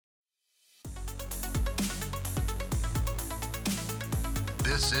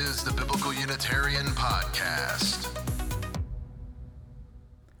This is the Biblical Unitarian Podcast.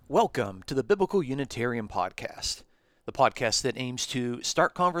 Welcome to the Biblical Unitarian Podcast, the podcast that aims to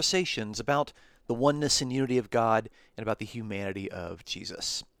start conversations about the oneness and unity of God and about the humanity of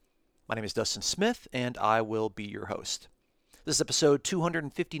Jesus. My name is Dustin Smith, and I will be your host. This is episode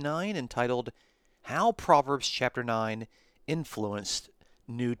 259, entitled How Proverbs Chapter 9 Influenced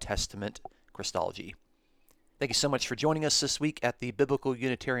New Testament Christology. Thank you so much for joining us this week at the Biblical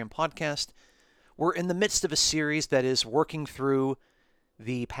Unitarian Podcast. We're in the midst of a series that is working through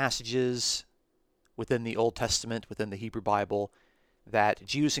the passages within the Old Testament, within the Hebrew Bible, that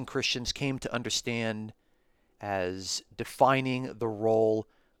Jews and Christians came to understand as defining the role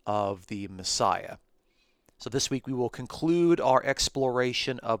of the Messiah. So this week we will conclude our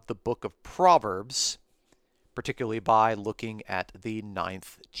exploration of the book of Proverbs, particularly by looking at the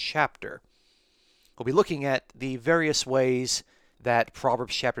 9th chapter. We'll be looking at the various ways that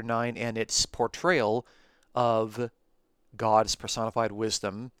Proverbs chapter 9 and its portrayal of God's personified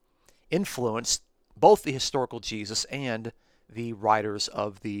wisdom influenced both the historical Jesus and the writers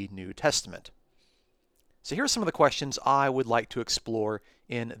of the New Testament. So here are some of the questions I would like to explore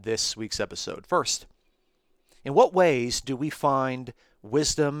in this week's episode. First, in what ways do we find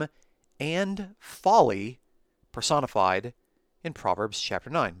wisdom and folly personified in Proverbs chapter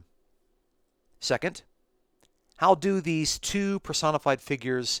 9? Second, how do these two personified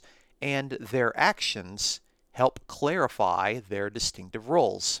figures and their actions help clarify their distinctive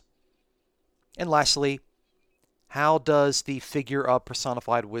roles? And lastly, how does the figure of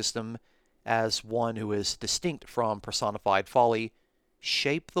personified wisdom as one who is distinct from personified folly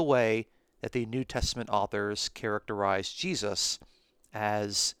shape the way that the New Testament authors characterize Jesus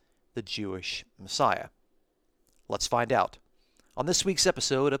as the Jewish Messiah? Let's find out on this week's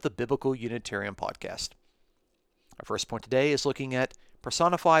episode of the Biblical Unitarian Podcast. Our first point today is looking at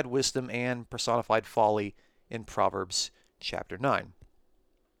personified wisdom and personified folly in Proverbs chapter 9.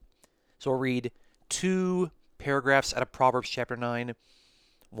 So I'll read two paragraphs out of Proverbs chapter 9.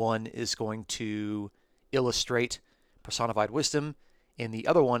 One is going to illustrate personified wisdom, and the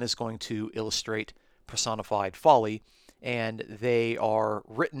other one is going to illustrate personified folly, and they are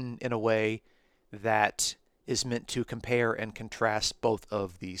written in a way that is meant to compare and contrast both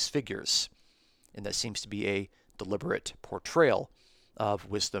of these figures. And that seems to be a deliberate portrayal of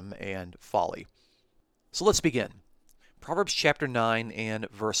wisdom and folly. So let's begin. Proverbs chapter 9 and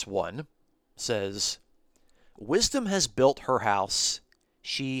verse 1 says, "Wisdom has built her house.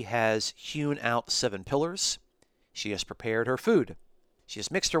 She has hewn out 7 pillars. She has prepared her food. She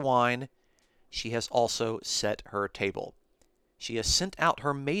has mixed her wine. She has also set her table. She has sent out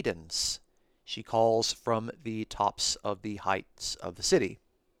her maidens. She calls from the tops of the heights of the city.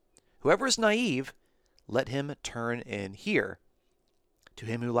 Whoever is naive, let him turn in here. To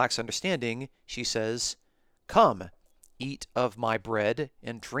him who lacks understanding, she says, Come, eat of my bread,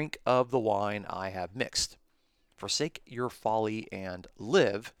 and drink of the wine I have mixed. Forsake your folly and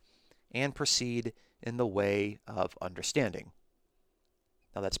live, and proceed in the way of understanding."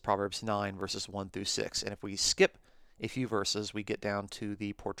 Now that's Proverbs 9, verses 1 through 6. And if we skip a few verses, we get down to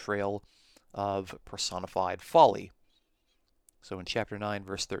the portrayal of personified folly. So in chapter 9,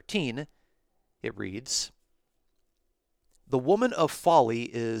 verse 13, it reads, "The woman of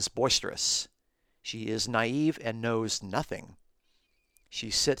folly is boisterous. She is naive and knows nothing. She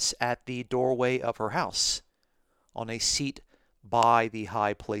sits at the doorway of her house, on a seat by the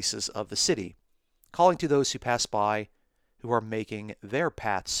high places of the city, calling to those who pass by, who are making their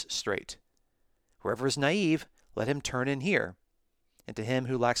paths straight. Whoever is naive, let him turn in here. And to him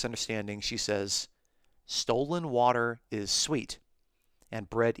who lacks understanding, she says, Stolen water is sweet, and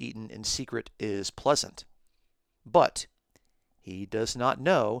bread eaten in secret is pleasant. But he does not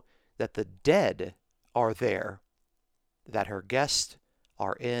know that the dead are there, that her guests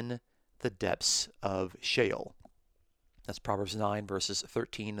are in the depths of Sheol." That's Proverbs 9, verses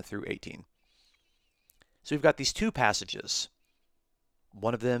 13 through 18. So we've got these two passages.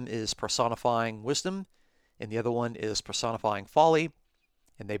 One of them is personifying wisdom, and the other one is personifying folly,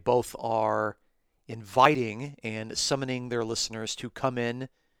 and they both are inviting and summoning their listeners to come in,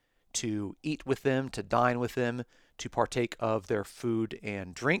 to eat with them, to dine with them, to partake of their food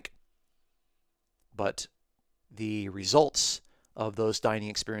and drink. But the results of those dining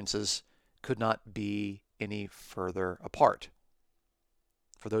experiences could not be any further apart.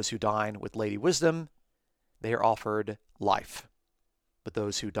 For those who dine with Lady Wisdom, they are offered life. But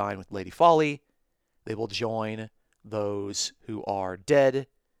those who dine with Lady Folly, they will join those who are dead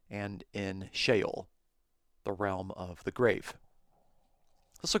and in Sheol, the realm of the grave.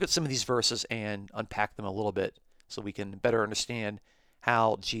 Let's look at some of these verses and unpack them a little bit so we can better understand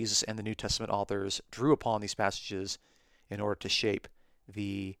how Jesus and the New Testament authors drew upon these passages in order to shape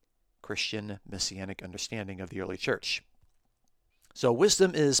the Christian messianic understanding of the early church. So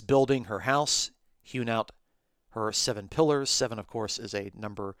wisdom is building her house, hewn out her 7 pillars. 7, of course, is a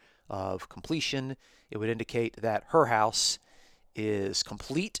number of completion. It would indicate that her house is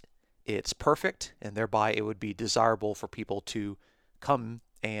complete, it's perfect, and thereby it would be desirable for people to come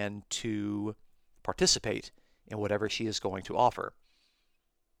and to participate in whatever she is going to offer.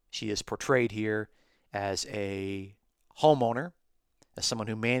 She is portrayed here as a homeowner, as someone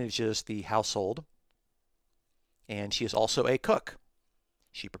who manages the household, and she is also a cook.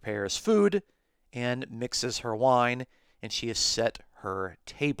 She prepares food and mixes her wine, and she has set her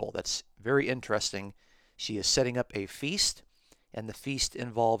table. That's very interesting. She is setting up a feast, and the feast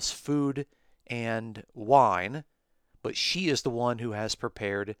involves food and wine, but she is the one who has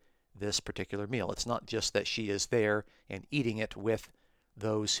prepared this particular meal. It's not just that she is there and eating it with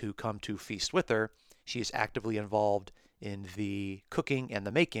those who come to feast with her. She is actively involved in the cooking and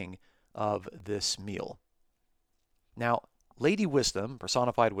the making of this meal. Now, Lady Wisdom,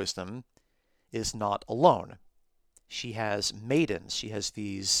 personified wisdom, is not alone. She has maidens. She has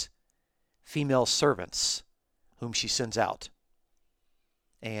these female servants whom she sends out.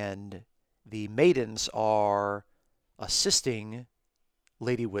 And the maidens are assisting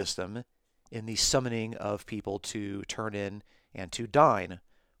Lady Wisdom in the summoning of people to turn in and to dine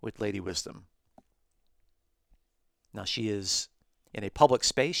with Lady Wisdom. Now she is in a public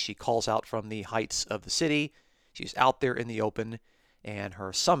space. She calls out from the heights of the city. She's out there in the open, and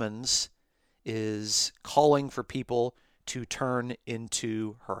her summons is calling for people to turn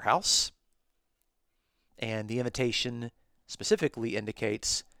into her house. And the invitation specifically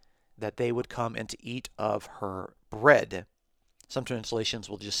indicates that they would come and to eat of her bread. Some translations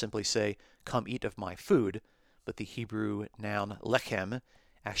will just simply say, "Come eat of my food," but the Hebrew noun lechem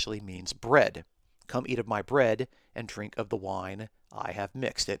actually means bread. Come eat of my bread and drink of the wine I have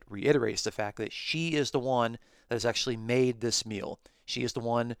mixed. It reiterates the fact that she is the one that has actually made this meal. She is the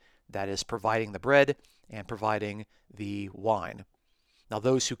one that is providing the bread and providing the wine. Now,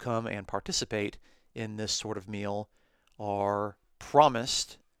 those who come and participate in this sort of meal are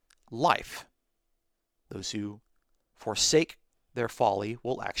promised life. Those who forsake their folly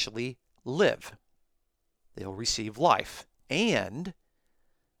will actually live. They'll receive life, and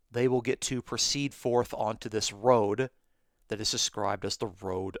they will get to proceed forth onto this road that is described as the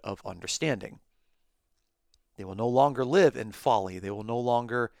road of understanding. They will no longer live in folly. They will no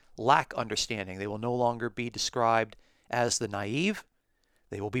longer lack understanding. They will no longer be described as the naive.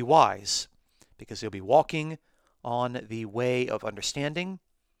 They will be wise, because they'll be walking on the way of understanding,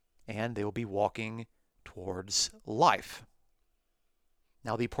 and they will be walking towards life.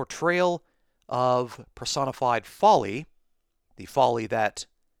 Now, the portrayal of personified folly, the folly that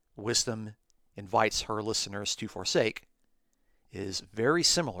wisdom invites her listeners to forsake, is very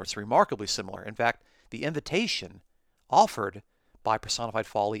similar. It's remarkably similar. In fact, the invitation offered by personified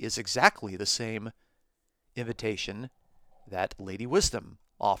folly is exactly the same invitation that Lady Wisdom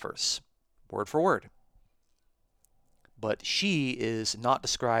offers, word for word. But she is not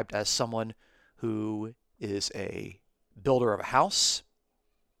described as someone who is a builder of a house.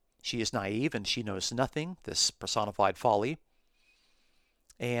 She is naive and she knows nothing, this personified folly.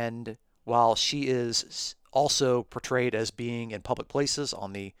 And while she is also portrayed as being in public places,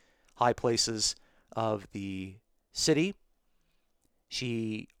 on the high places of the city,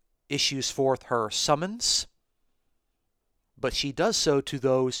 she issues forth her summons, but she does so to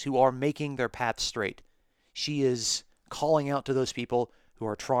those who are making their path straight. She is calling out to those people who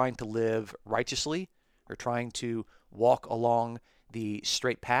are trying to live righteously, or trying to walk along the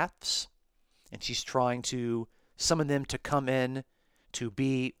straight paths, and she's trying to summon them to come in to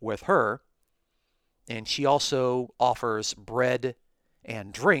be with her. And she also offers bread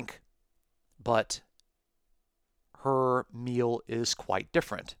and drink, but her meal is quite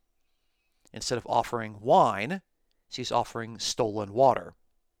different. Instead of offering wine, she's offering stolen water.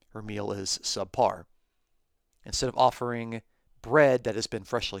 Her meal is subpar. Instead of offering bread that has been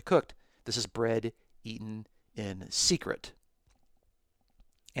freshly cooked, this is bread eaten in secret.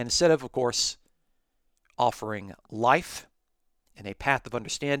 And instead of course, offering life and a path of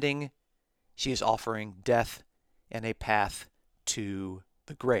understanding, she is offering death and a path to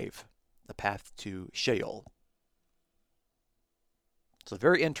the grave, the path to Sheol. It's a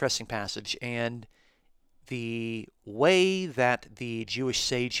very interesting passage, and the way that the Jewish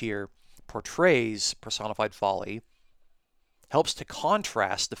sage here portrays personified folly helps to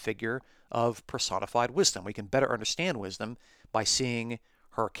contrast the figure of personified wisdom. We can better understand wisdom by seeing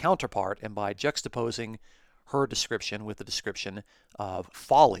her counterpart and by juxtaposing her description with the description of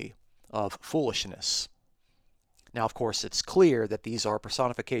folly, of foolishness. Now, of course, it's clear that these are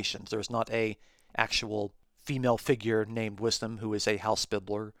personifications. There's not a actual female figure named Wisdom who is a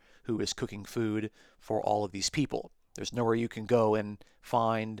housebibber who is cooking food for all of these people. There's nowhere you can go and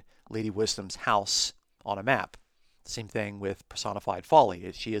find Lady Wisdom's house on a map. Same thing with personified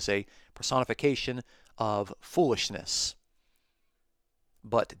folly. She is a personification of foolishness.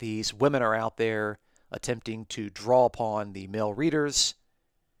 But these women are out there attempting to draw upon the male readers,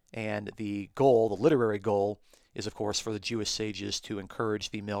 and the goal, the literary goal, is of course for the Jewish sages to encourage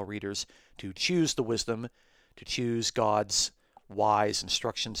the male readers to choose the wisdom, to choose God's wise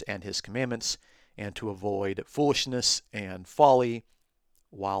instructions and his commandments, and to avoid foolishness and folly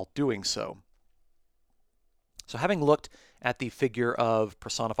while doing so. So having looked at the figure of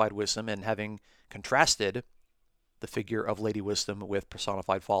personified wisdom and having contrasted the figure of Lady Wisdom with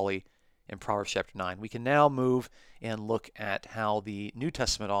personified folly in Proverbs chapter 9, we can now move and look at how the New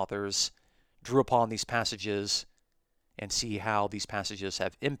Testament authors drew upon these passages and see how these passages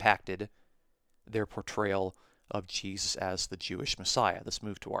have impacted their portrayal of Jesus as the Jewish Messiah. Let's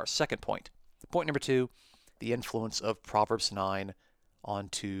move to our second point. Point number 2, the influence of Proverbs 9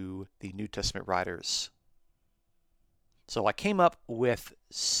 onto the New Testament writers. So I came up with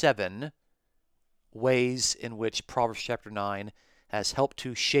 7 ways in which Proverbs chapter 9 has helped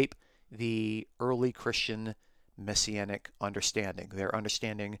to shape the early Christian messianic understanding, their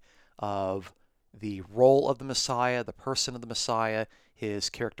understanding of the role of the Messiah, the person of the Messiah, his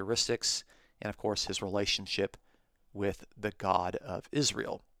characteristics, and of course his relationship with the God of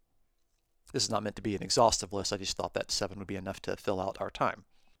Israel. This is not meant to be an exhaustive list. I just thought that 7 would be enough to fill out our time.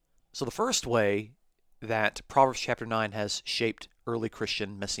 So the first way that Proverbs chapter 9 has shaped early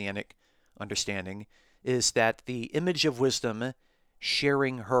Christian messianic understanding is that the image of wisdom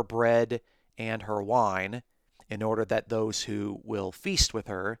sharing her bread and her wine in order that those who will feast with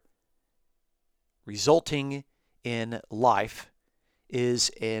her, resulting in life, is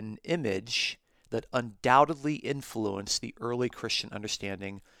an image that undoubtedly influenced the early Christian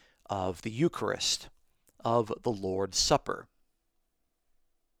understanding of the Eucharist, of the Lord's Supper.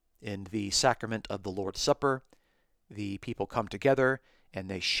 In the sacrament of the Lord's Supper, the people come together and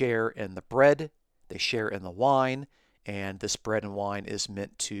they share in the bread, they share in the wine, and this bread and wine is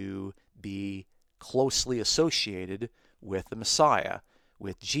meant to be closely associated with the Messiah,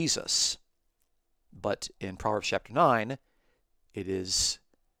 with Jesus. But in Proverbs chapter 9, it is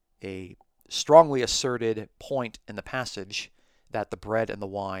a strongly asserted point in the passage that the bread and the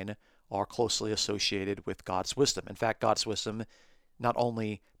wine are closely associated with God's wisdom. In fact, God's wisdom not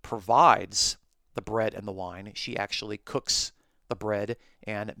only provides the bread and the wine, she actually cooks the bread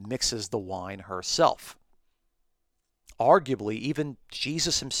and mixes the wine herself. Arguably, even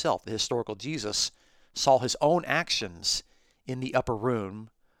Jesus himself, the historical Jesus, saw his own actions in the upper room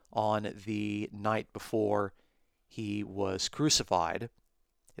on the night before he was crucified,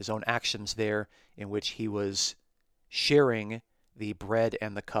 his own actions there in which he was sharing the bread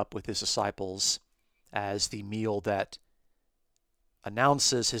and the cup with his disciples as the meal that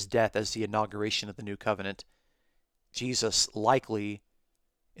announces his death as the inauguration of the new covenant. Jesus likely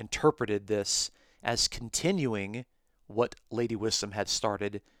interpreted this as continuing what Lady Wisdom had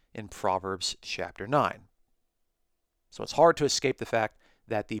started in Proverbs chapter 9. So it's hard to escape the fact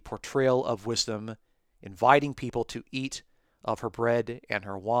that the portrayal of wisdom, inviting people to eat of her bread and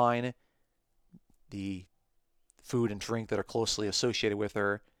her wine, the food and drink that are closely associated with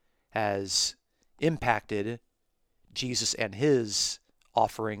her, has impacted Jesus and his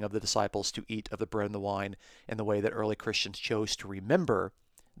offering of the disciples to eat of the bread and the wine in the way that early Christians chose to remember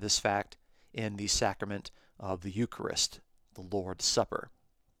this fact in the sacrament of the Eucharist, the Lord's Supper.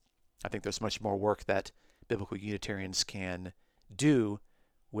 I think there's much more work that biblical Unitarians can do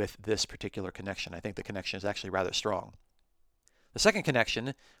with this particular connection. I think the connection is actually rather strong. The second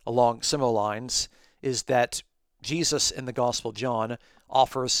connection, along similar lines, is that Jesus in the Gospel of John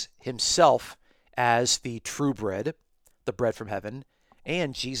offers himself as the true bread, the bread from heaven,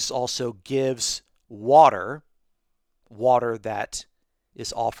 and Jesus also gives water that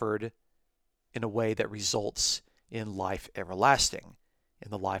is offered in a way that results in life everlasting,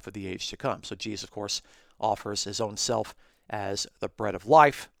 in the life of the age to come. So Jesus, of course, offers his own self as the bread of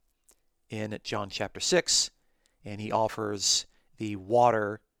life in John chapter 6, and he offers the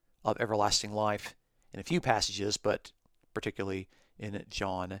water of everlasting life in a few passages, but particularly in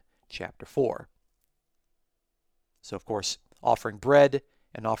John chapter 4. So, of course, offering bread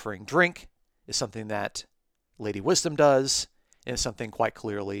and offering drink is something that Lady Wisdom does, and is something quite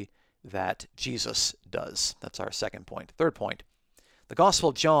clearly that Jesus does. That's our second point. Third point, the Gospel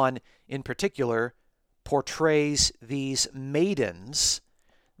of John in particular portrays these maidens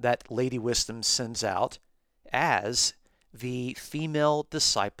that Lady Wisdom sends out as the female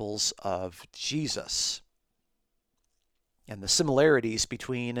disciples of Jesus. And the similarities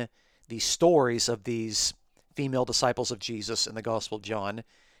between the stories of these female disciples of Jesus in the Gospel of John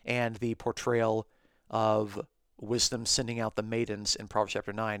and the portrayal of Wisdom sending out the maidens in Proverbs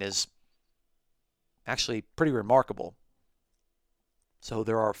chapter 9 is actually pretty remarkable. So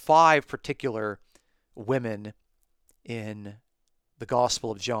there are 5 particular women in the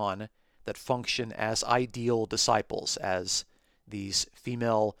Gospel of John that function as ideal disciples, as these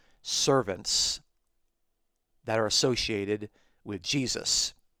female servants that are associated with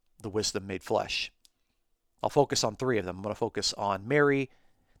Jesus, the Wisdom made flesh. I'll focus on 3 of them. I'm going to focus on Mary,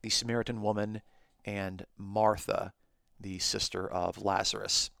 the Samaritan woman, and Martha, the sister of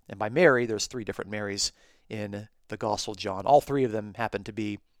Lazarus. And by Mary, there's 3 different Marys in the Gospel of John. All 3 of them happen to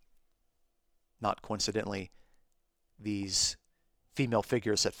be, not coincidentally, these female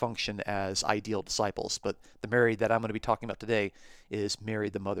figures that function as ideal disciples. But the Mary that I'm going to be talking about today is Mary,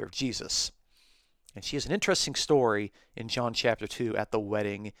 the mother of Jesus. And she has an interesting story in John chapter 2 at the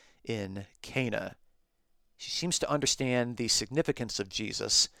wedding in Cana. She seems to understand the significance of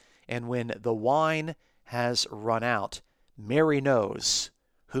Jesus, and when the wine has run out, Mary knows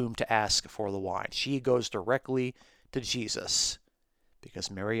whom to ask for the wine. She goes directly to Jesus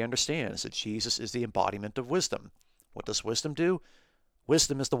because Mary understands that Jesus is the embodiment of wisdom. What does wisdom do?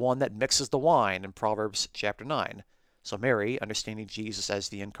 Wisdom is the one that mixes the wine in Proverbs chapter 9. So Mary, understanding Jesus as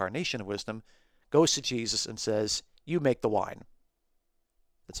the incarnation of wisdom, goes to Jesus and says, "You make the wine."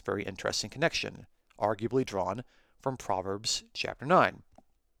 That's a very interesting connection, arguably drawn from Proverbs chapter 9.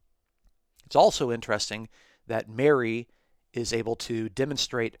 It's also interesting that Mary is able to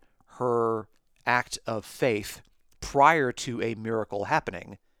demonstrate her act of faith prior to a miracle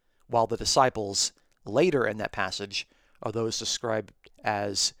happening, while the disciples later in that passage are those described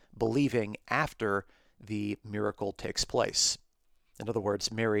as believing after the miracle takes place. In other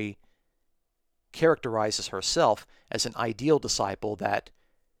words, Mary characterizes herself as an ideal disciple that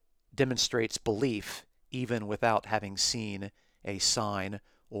demonstrates belief even without having seen a sign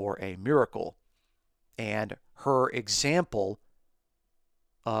or a miracle. And her example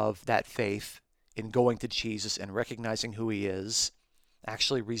of that faith in going to Jesus and recognizing who he is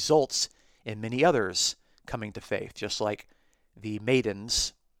actually results in many others coming to faith, just like the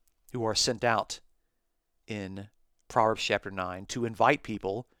maidens who are sent out in Proverbs chapter 9 to invite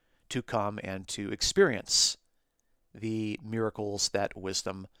people to come and to experience the miracles that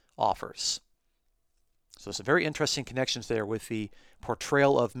wisdom offers. So some very interesting connections there with the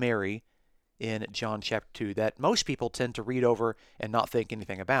portrayal of Mary in John chapter 2 that most people tend to read over and not think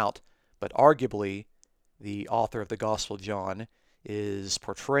anything about, but arguably the author of the Gospel of John is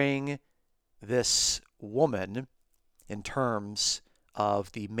portraying this woman in terms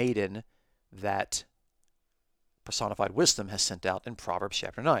of the maiden that personified wisdom has sent out in Proverbs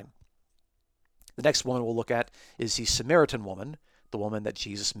chapter 9. The next woman we'll look at is the Samaritan woman, the woman that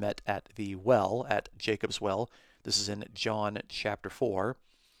Jesus met at the well, at Jacob's well. This is in John chapter 4.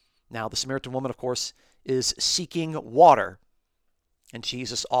 Now, the Samaritan woman, of course, is seeking water, and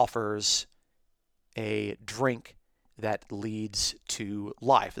Jesus offers a drink that leads to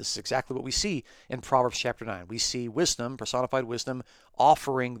life. This is exactly what we see in Proverbs chapter 9. We see wisdom, personified wisdom,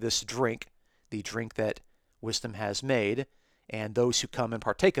 offering this drink, the drink that wisdom has made, and those who come and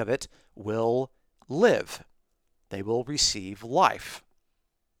partake of it will live. They will receive life.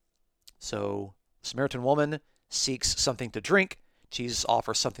 So, the Samaritan woman seeks something to drink. Jesus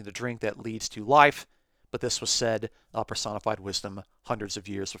offers something to drink that leads to life, but this was said of personified wisdom hundreds of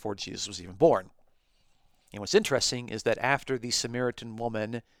years before Jesus was even born. And what's interesting is that after the Samaritan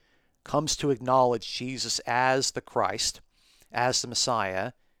woman comes to acknowledge Jesus as the Christ, as the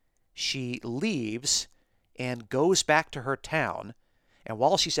Messiah, she leaves and goes back to her town. And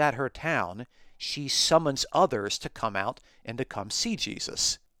while she's at her town, she summons others to come out and to come see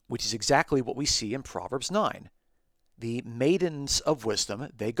Jesus, which is exactly what we see in Proverbs 9. The maidens of wisdom,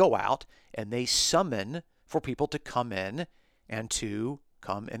 they go out and they summon for people to come in and to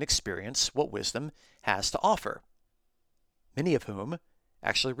come and experience what wisdom has to offer, many of whom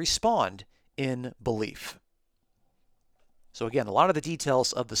actually respond in belief. So again, a lot of the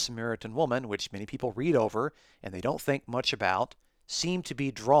details of the Samaritan woman, which many people read over and they don't think much about, seem to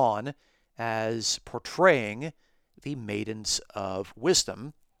be drawn as portraying the maidens of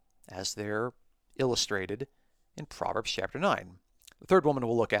wisdom as they're illustrated in Proverbs chapter 9. The third woman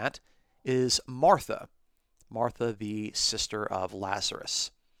we'll look at is Martha. Martha, the sister of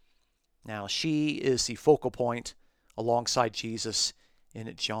Lazarus. Now, she is the focal point alongside Jesus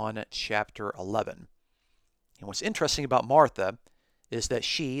in John chapter 11. And what's interesting about Martha is that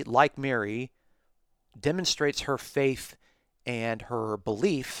she, like Mary, demonstrates her faith and her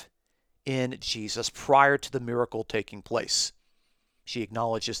belief in Jesus prior to the miracle taking place. She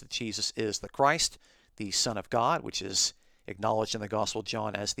acknowledges that Jesus is the Christ, the Son of God, which is acknowledged in the Gospel of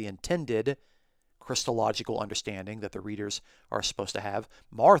John as the intended Christological understanding that the readers are supposed to have.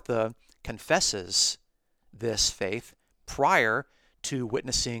 Martha confesses this faith prior to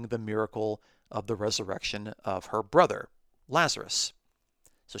witnessing the miracle of the resurrection of her brother, Lazarus.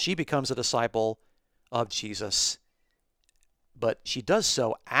 So she becomes a disciple of Jesus, but she does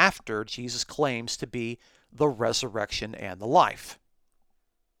so after Jesus claims to be the resurrection and the life.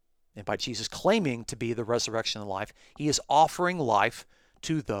 And by Jesus claiming to be the resurrection and the life, he is offering life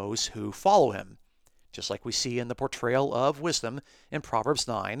to those who follow him. Just like we see in the portrayal of wisdom in Proverbs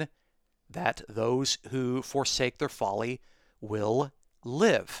 9, that those who forsake their folly will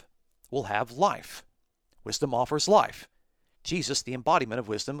live, will have life. Wisdom offers life. Jesus, the embodiment of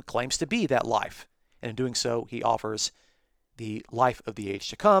wisdom, claims to be that life. And in doing so, he offers the life of the age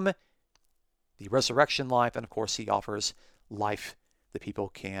to come, the resurrection life, and of course, he offers life that people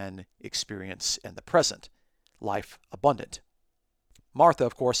can experience in the present, life abundant. Martha,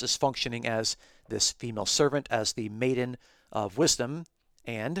 of course, is functioning as this female servant, as the maiden of wisdom,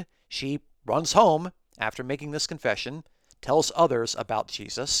 and she runs home after making this confession, tells others about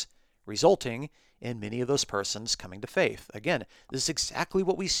Jesus, resulting in many of those persons coming to faith. Again, this is exactly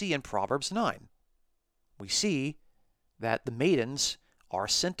what we see in Proverbs 9. We see that the maidens are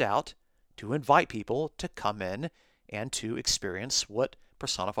sent out to invite people to come in and to experience what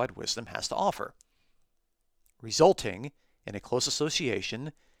personified wisdom has to offer, resulting in a close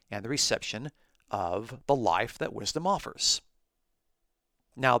association and the reception of the life that wisdom offers.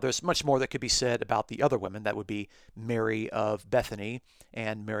 Now, there's much more that could be said about the other women. That would be Mary of Bethany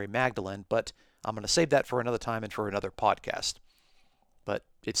and Mary Magdalene, but I'm going to save that for another time and for another podcast. But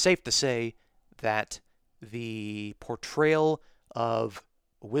it's safe to say that the portrayal of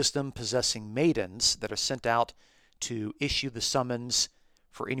wisdom-possessing maidens that are sent out to issue the summons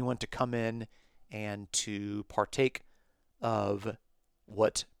for anyone to come in and to partake of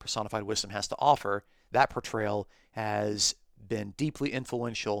what personified wisdom has to offer, that portrayal has been deeply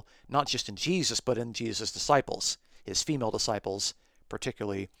influential, not just in Jesus, but in Jesus' disciples, his female disciples,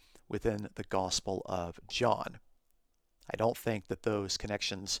 particularly within the Gospel of John. I don't think that those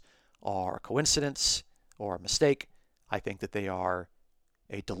connections are a coincidence or a mistake. I think that they are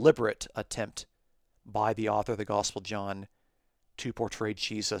a deliberate attempt by the author of the Gospel of John to portray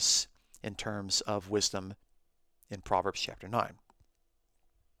Jesus in terms of wisdom in Proverbs chapter 9.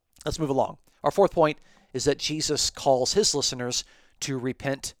 Let's move along. Our fourth point is that Jesus calls his listeners to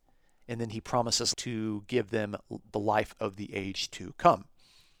repent, and then he promises to give them the life of the age to come.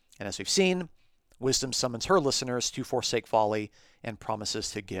 And as we've seen, wisdom summons her listeners to forsake folly and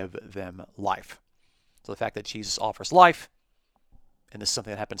promises to give them life. So the fact that Jesus offers life, and this is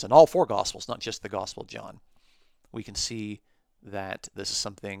something that happens in all four Gospels, not just the Gospel of John, we can see that this is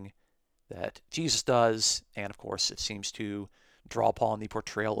something that Jesus does, and of course it seems to draw upon the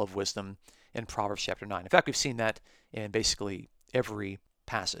portrayal of wisdom in Proverbs chapter 9. In fact, we've seen that in basically every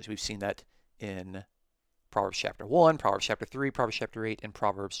passage. We've seen that in Proverbs chapter 1, Proverbs chapter 3, Proverbs chapter 8, and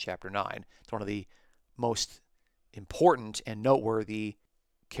Proverbs chapter 9. It's one of the most important and noteworthy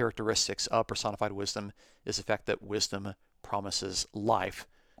characteristics of personified wisdom is the fact that wisdom promises life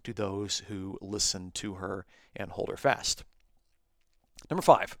to those who listen to her and hold her fast. Number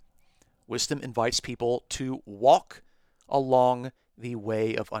 5, wisdom invites people to walk along the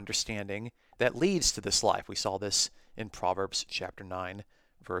way of understanding that leads to this life. We saw this in Proverbs chapter 9,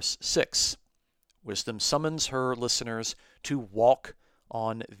 verse 6. Wisdom summons her listeners to walk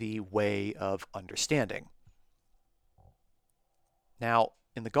on the way of understanding. Now,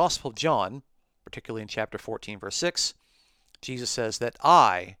 in the Gospel of John, particularly in chapter 14, verse 6, Jesus says that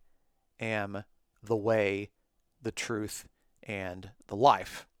I am the way, the truth, and the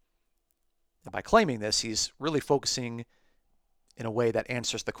life. And by claiming this, he's really focusing in a way that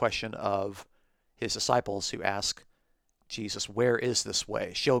answers the question of his disciples who ask Jesus, where is this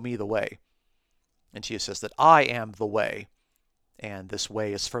way? Show me the way. And Jesus says that I am the way, and this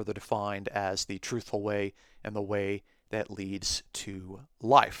way is further defined as the truthful way and the way that leads to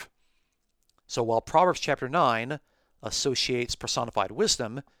life. So while Proverbs chapter 9 associates personified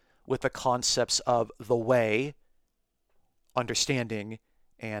wisdom with the concepts of the way, understanding,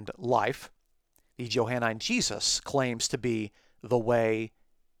 and life, the Johannine Jesus claims to be the way,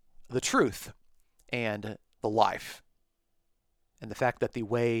 the truth, and the life. And the fact that the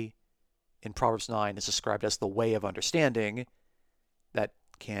way in Proverbs 9 is described as the way of understanding, that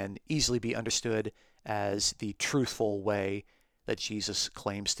can easily be understood as the truthful way that Jesus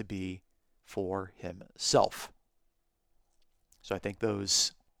claims to be for himself. So I think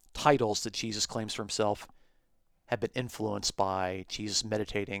those titles that Jesus claims for himself have been influenced by Jesus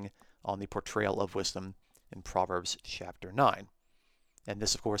meditating on the portrayal of wisdom in Proverbs chapter 9. And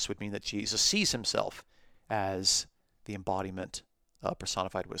this, of course, would mean that Jesus sees himself as the embodiment of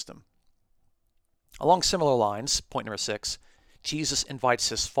personified wisdom. Along similar lines, point number 6, Jesus invites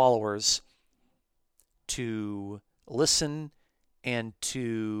his followers to listen and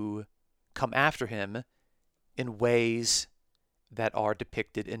to come after him in ways that are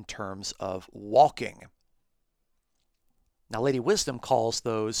depicted in terms of walking. Now, Lady Wisdom calls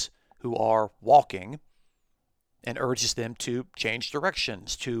those who are walking and urges them to change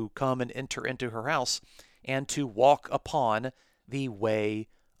directions, to come and enter into her house, and to walk upon the way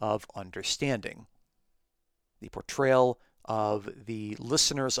of understanding. The portrayal of the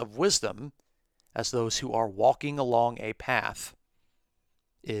listeners of wisdom as those who are walking along a path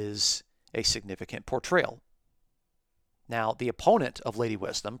is a significant portrayal. Now, the opponent of Lady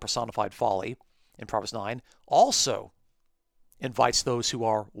Wisdom, personified folly, in Proverbs 9, also invites those who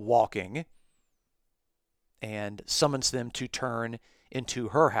are walking and summons them to turn into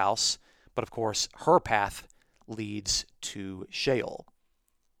her house, but of course, her path leads to Sheol.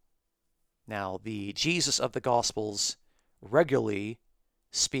 Now, the Jesus of the Gospels regularly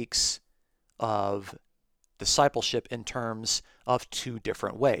speaks of discipleship in terms of two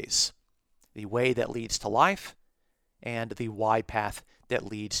different ways: the way that leads to life and the wide path that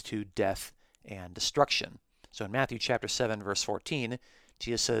leads to death and destruction. So in Matthew chapter 7, verse 14,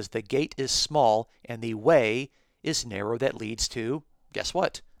 Jesus says, "The gate is small and the way is narrow that leads to," guess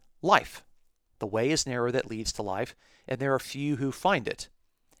what? Life. The way is narrow that leads to life, and there are few who find it.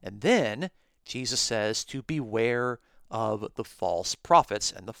 And then Jesus says to beware of the false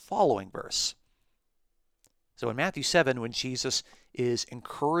prophets in the following verse. So in Matthew 7, when Jesus is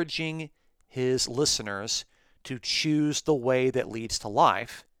encouraging his listeners to choose the way that leads to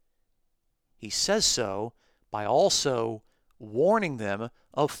life, he says so by also warning them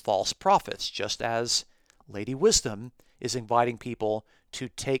of false prophets, just as Lady Wisdom is inviting people to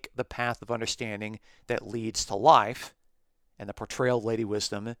take the path of understanding that leads to life, and the portrayal of Lady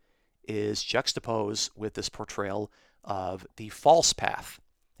Wisdom is juxtaposed with this portrayal of the false path,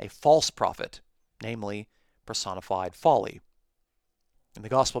 a false prophet, namely personified folly. In the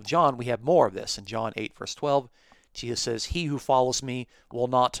Gospel of John, we have more of this. In John 8, verse 12, Jesus says, "He who follows me will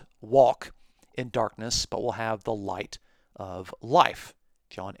not walk in darkness, but will have the light of life."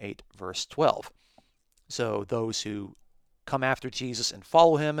 John 8, verse 12. So those who come after Jesus and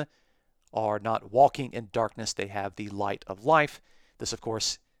follow him are not walking in darkness, they have the light of life. This, of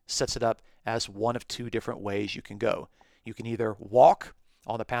course, sets it up as one of two different ways you can go. You can either walk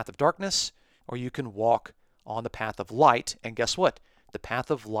on the path of darkness, or you can walk on the path of light, and guess what? The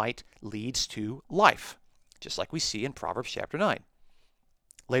path of light leads to life, just like we see in Proverbs chapter 9.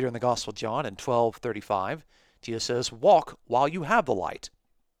 Later in the Gospel of John, in 12:35, Jesus says, "Walk while you have the light,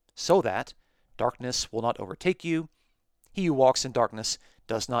 so that darkness will not overtake you. He who walks in darkness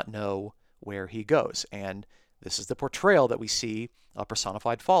does not know where he goes." And this is the portrayal that we see of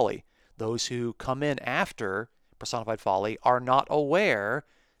personified folly. Those who come in after personified folly are not aware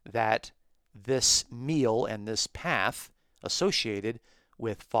that this meal and this path associated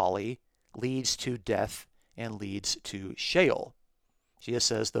with folly leads to death and leads to Sheol. Jesus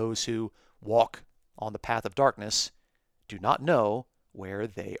says those who walk on the path of darkness do not know where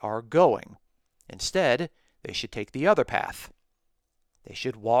they are going. Instead, they should take the other path. They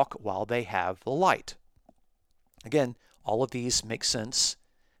should walk while they have the light. Again, all of these make sense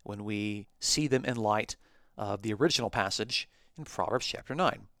when we see them in light of the original passage in Proverbs chapter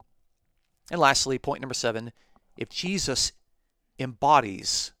 9. And lastly, point number 7, if Jesus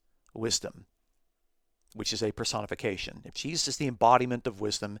embodies wisdom, which is a personification, if Jesus is the embodiment of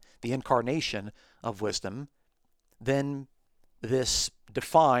wisdom, the incarnation of wisdom, then this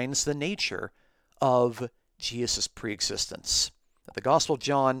defines the nature of Jesus' preexistence. The Gospel of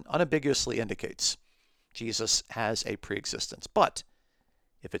John unambiguously indicates Jesus has a preexistence. But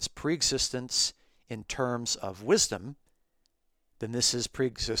if it's preexistence in terms of wisdom, then this is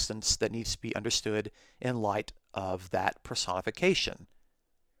preexistence that needs to be understood in light of that personification.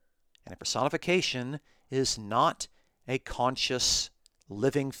 And a personification is not a conscious,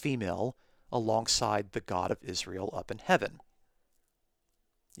 living female alongside the God of Israel up in heaven.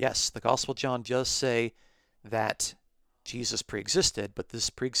 Yes, the Gospel of John does say that Jesus preexisted, but this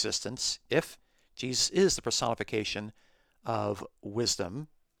preexistence, if Jesus is the personification of wisdom,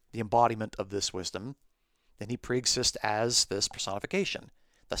 the embodiment of this wisdom, then he preexists as this personification.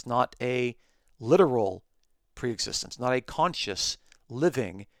 That's not a literal preexistence, not a conscious,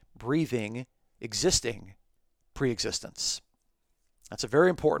 living, breathing, existing preexistence. That's a very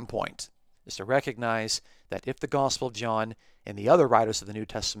important point, is to recognize that if the Gospel of John and the other writers of the New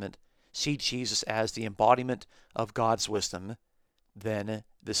Testament see Jesus as the embodiment of God's wisdom, then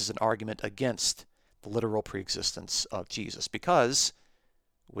this is an argument against the literal preexistence of Jesus, because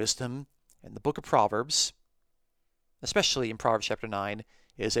wisdom in the book of Proverbs, especially in Proverbs chapter 9,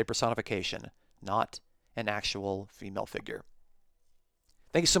 is a personification, not an actual female figure.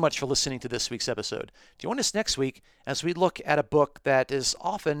 Thank you so much for listening to this week's episode. Join us next week as we look at a book that is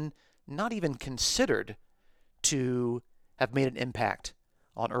often not even considered to have made an impact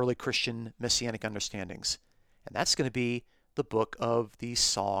on early Christian messianic understandings. And that's going to be the book of the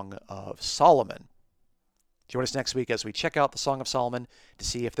Song of Solomon. Join us next week as we check out the Song of Solomon to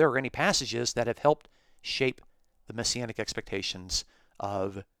see if there are any passages that have helped shape the messianic expectations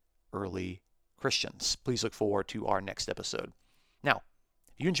of early Christians. Please look forward to our next episode. Now,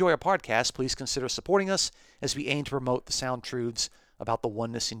 if you enjoy our podcast, please consider supporting us as we aim to promote the sound truths about the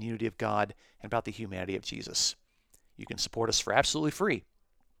oneness and unity of God and about the humanity of Jesus. You can support us for absolutely free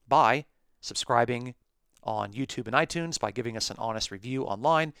by subscribing on YouTube and iTunes, by giving us an honest review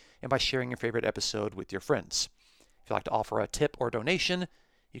online, and by sharing your favorite episode with your friends. If you'd like to offer a tip or donation,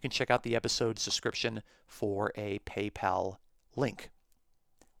 you can check out the episode's description for a PayPal link.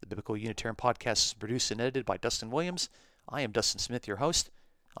 The Biblical Unitarian Podcast is produced and edited by Dustin Williams. I am Dustin Smith, your host.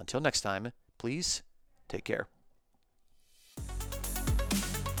 Until next time, please take care.